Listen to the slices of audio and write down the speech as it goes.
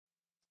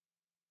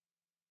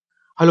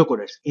Hello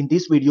coders, in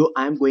this video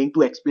I am going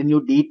to explain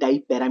you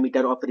dtype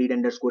parameter of read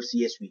underscore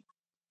CSV.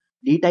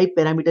 Dtype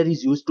parameter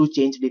is used to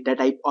change data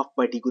type of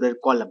particular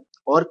column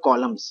or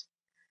columns.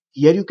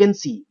 Here you can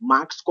see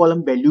marks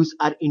column values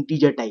are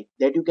integer type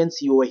that you can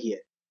see over here.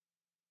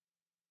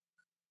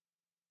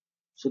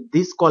 So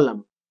this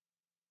column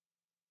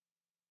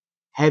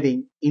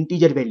having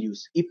integer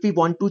values. If we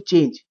want to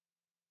change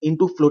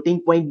into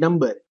floating point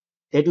number,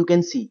 that you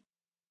can see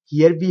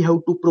here we have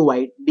to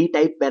provide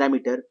dtype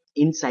parameter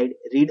inside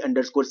read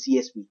underscore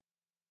CSV.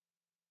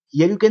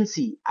 Here you can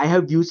see I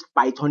have used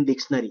Python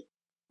dictionary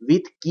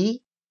with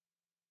key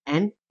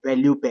and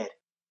value pair.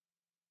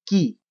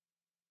 Key,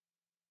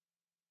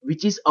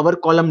 which is our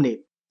column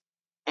name,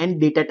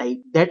 and data type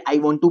that I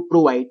want to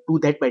provide to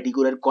that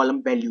particular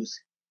column values.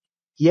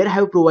 Here I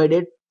have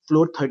provided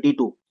float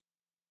 32,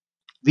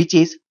 which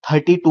is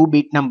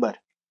 32-bit number.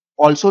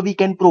 Also we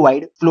can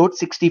provide float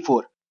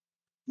 64,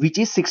 which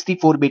is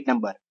 64-bit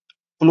number.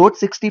 Float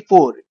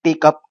 64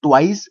 take up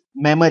twice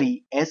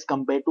memory as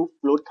compared to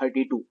float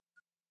 32.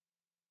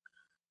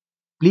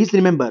 Please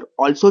remember,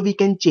 also we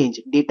can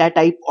change data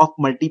type of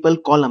multiple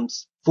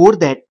columns. For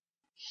that,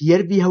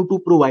 here we have to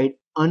provide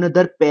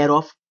another pair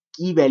of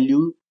key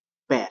value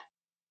pair.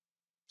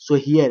 So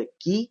here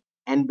key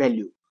and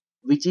value,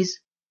 which is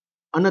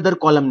another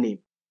column name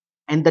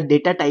and the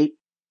data type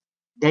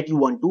that you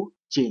want to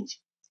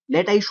change.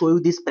 Let I show you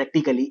this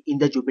practically in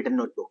the Jupyter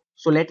Notebook.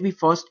 So let me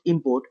first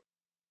import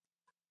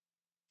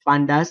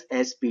Pandas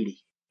as PD.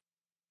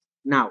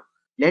 Now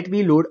let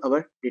me load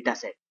our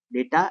dataset.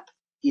 Data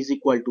is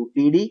equal to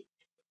PD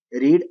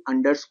read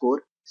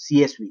underscore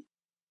CSV.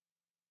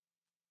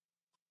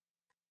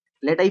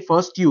 Let I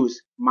first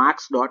use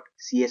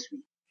marks.csv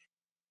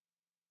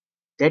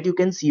that you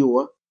can see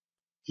over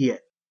here.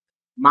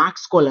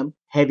 Marks column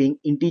having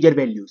integer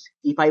values.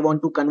 If I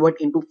want to convert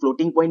into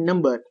floating point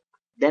number,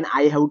 then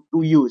I have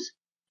to use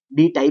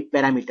dtype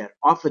parameter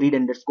of read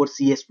underscore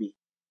CSV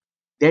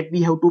that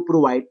we have to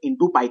provide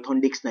into Python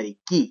dictionary.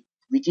 Key,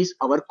 which is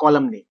our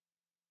column name,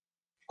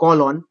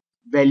 colon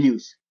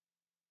values,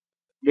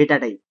 data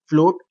type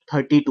float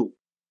 32,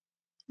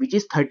 which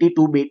is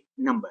 32-bit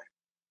number.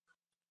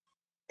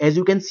 As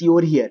you can see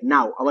over here,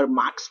 now our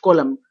marks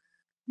column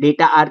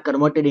data are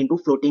converted into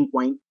floating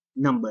point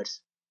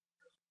numbers.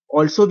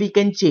 Also we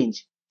can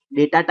change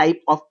data type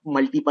of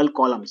multiple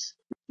columns.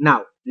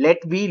 Now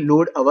let me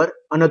load our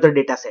another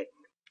data set,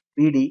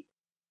 PD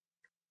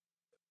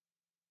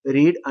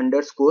read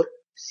underscore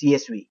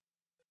CSV.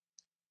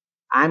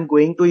 I am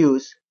going to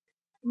use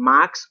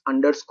marks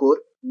underscore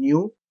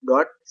new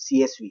dot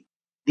CSV.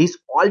 This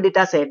all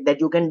data set that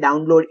you can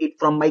download it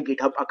from my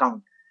GitHub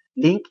account.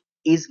 Link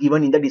is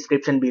given in the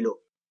description below.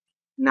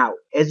 Now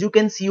as you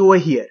can see over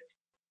here,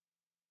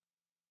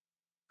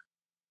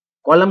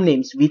 column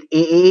names with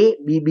AAA,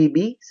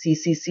 BBB,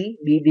 CCC,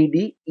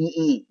 DDD,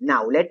 EE.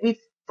 Now let me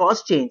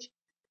first change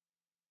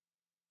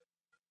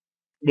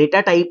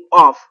data type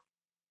of,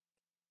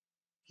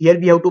 here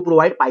we have to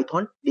provide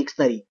Python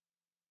dictionary,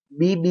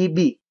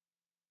 BBB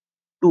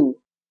to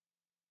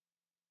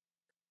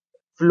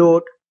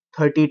float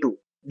 32.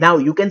 Now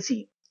you can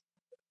see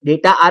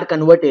data are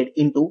converted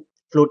into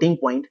floating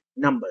point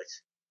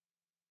numbers.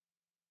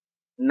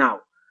 Now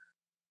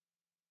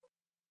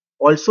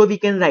also we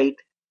can write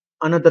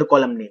another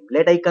column name.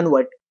 Let I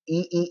convert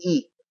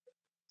EEE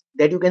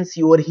that you can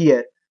see over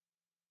here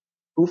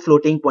to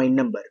floating point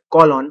number,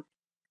 colon,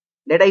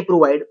 let I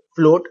provide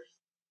float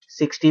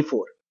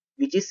 64,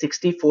 which is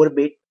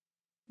 64-bit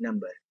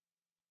number.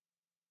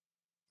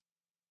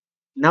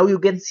 Now you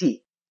can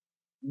see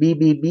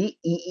BBB,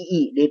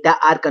 EEE data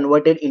are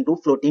converted into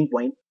floating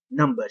point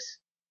numbers.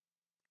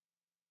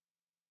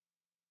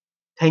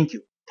 Thank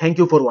you. Thank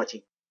you for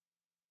watching.